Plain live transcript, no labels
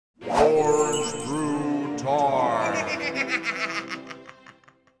Orange brew tar.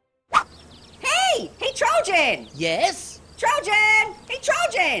 Hey, Trojan! Yes? Trojan! Hey,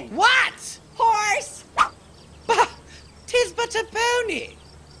 Trojan! What? Horse! Bah, 'tis but a pony.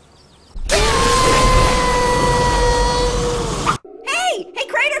 Hey,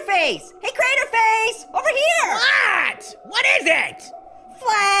 Craterface! Hey, Craterface! Over here! What? What is it?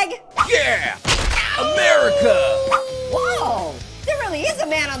 Flag! Yeah! America! Whoa! There really is a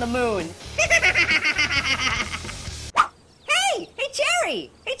man on the moon! Hey, Cherry!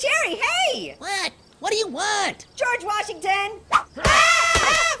 Hey, Cherry, hey! What? What do you want? George Washington!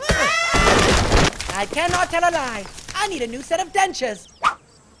 I cannot tell a lie. I need a new set of dentures.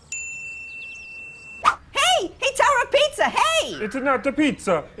 Hey, Tower of Pizza, hey! It's not a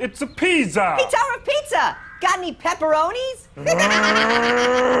pizza, it's a pizza! Hey, Tower of Pizza! Got any pepperonis?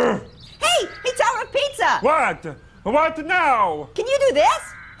 Hey, Tower of Pizza! What? What now? Can you do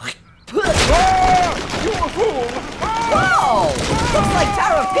this? Ah! You a fool! Whoa! Looks like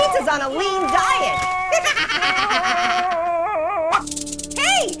Tower of Pizza's on a lean diet!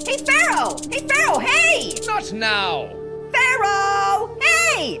 Hey, Pharaoh! Hey, Pharaoh, hey! Not now! Pharaoh!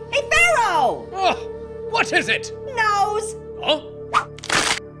 Hey, Pharaoh! Oh, what is it? Nose! Huh?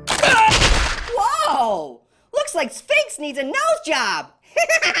 Whoa! Looks like Sphinx needs a nose job!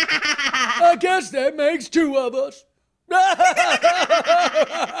 I guess that makes two of us.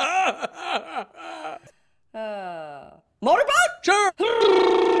 Motorboat? Sure.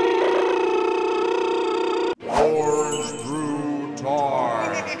 Orange brew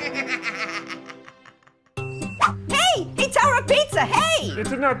tar. Hey, Tower of Pizza, hey!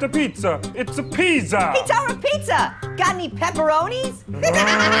 It's not a pizza, it's a pizza! Hey, Tower of Pizza! Got any pepperonis?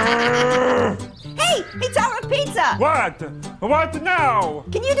 Hey, Tower of Pizza! What? What now?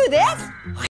 Can you do this?